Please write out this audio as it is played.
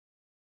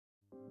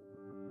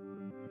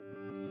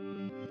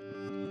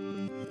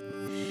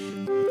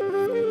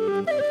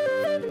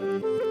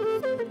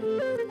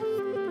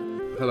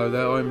Hello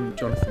there, I'm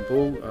Jonathan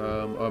Ball.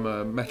 I'm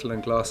a metal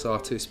and glass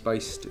artist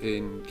based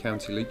in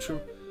County Leitrim,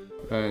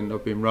 and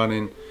I've been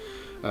running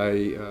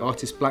a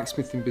artist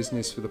blacksmithing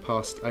business for the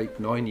past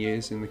 8-9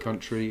 years in the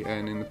country,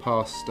 and in the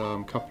past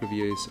couple of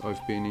years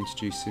I've been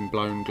introducing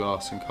blown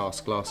glass and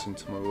cast glass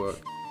into my work.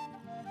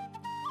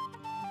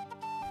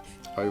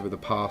 Over the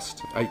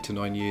past 8 to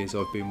 9 years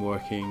I've been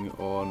working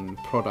on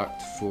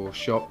product for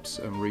shops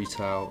and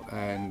retail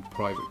and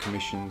private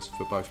commissions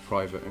for both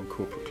private and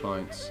corporate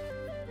clients.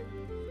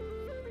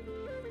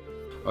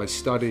 I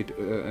studied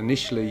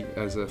initially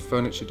as a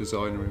furniture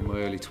designer in my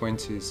early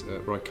 20s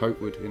at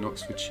Coatwood in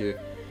Oxfordshire,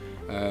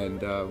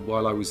 and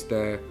while I was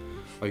there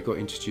I got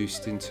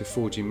introduced into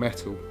forging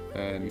metal,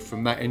 and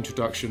from that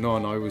introduction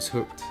on I was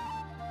hooked.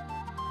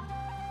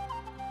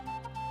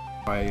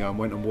 I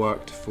went and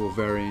worked for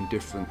varying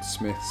different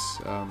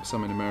smiths,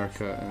 some in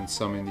America and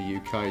some in the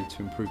UK,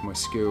 to improve my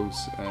skills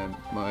and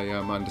my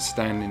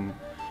understanding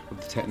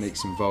of the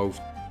techniques involved.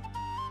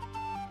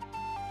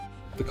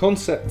 The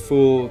concept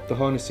for the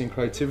Harnessing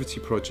Creativity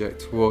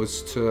project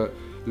was to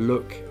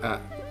look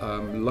at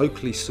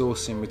locally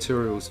sourcing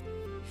materials.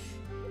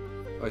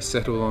 I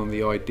settled on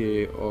the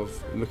idea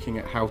of looking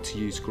at how to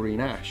use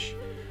green ash.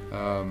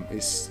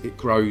 It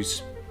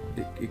grows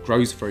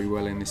very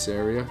well in this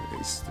area.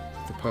 It's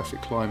the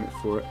perfect climate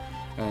for it,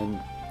 and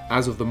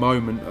as of the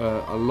moment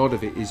a lot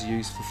of it is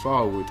used for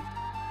firewood.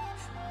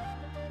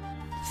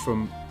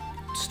 From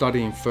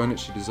studying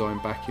furniture design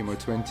back in my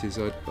 20s,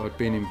 I'd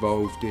been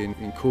involved in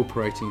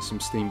incorporating some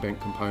steam bent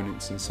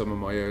components in some of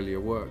my earlier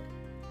work.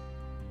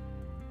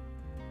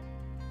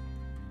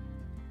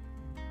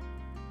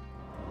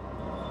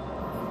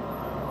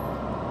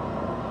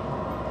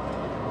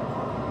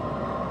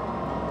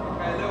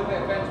 Okay, a little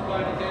bit of vent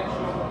blown again,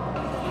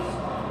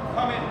 Sean.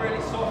 Come in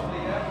really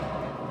softly,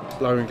 yeah?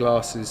 Blowing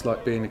glass is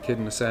like being a kid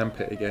in a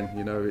sandpit again,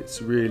 you know,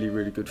 it's really,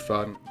 really good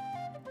fun.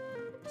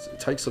 It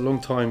takes a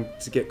long time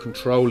to get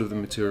control of the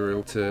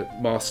material, to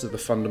master the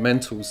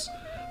fundamentals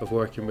of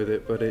working with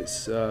it, but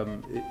it's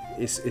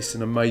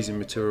an amazing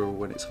material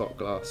when it's hot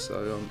glass,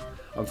 so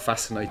I'm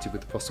fascinated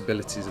with the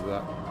possibilities of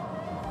that.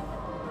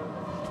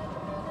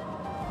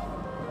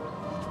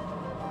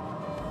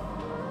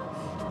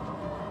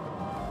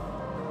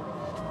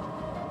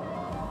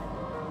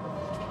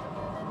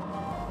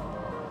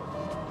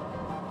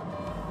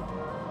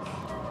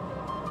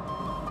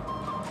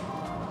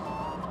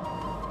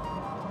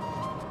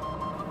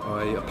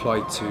 I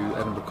applied to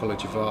Edinburgh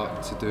College of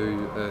Art to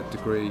do a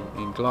degree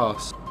in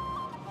glass.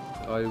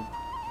 I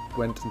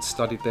went and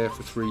studied there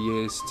for 3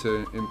 years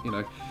to,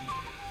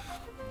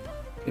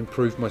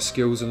 improve my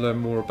skills and learn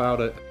more about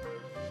it.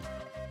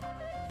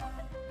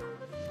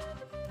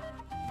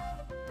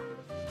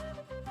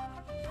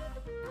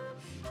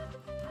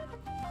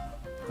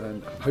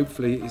 And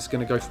hopefully it's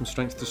going to go from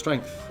strength to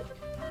strength.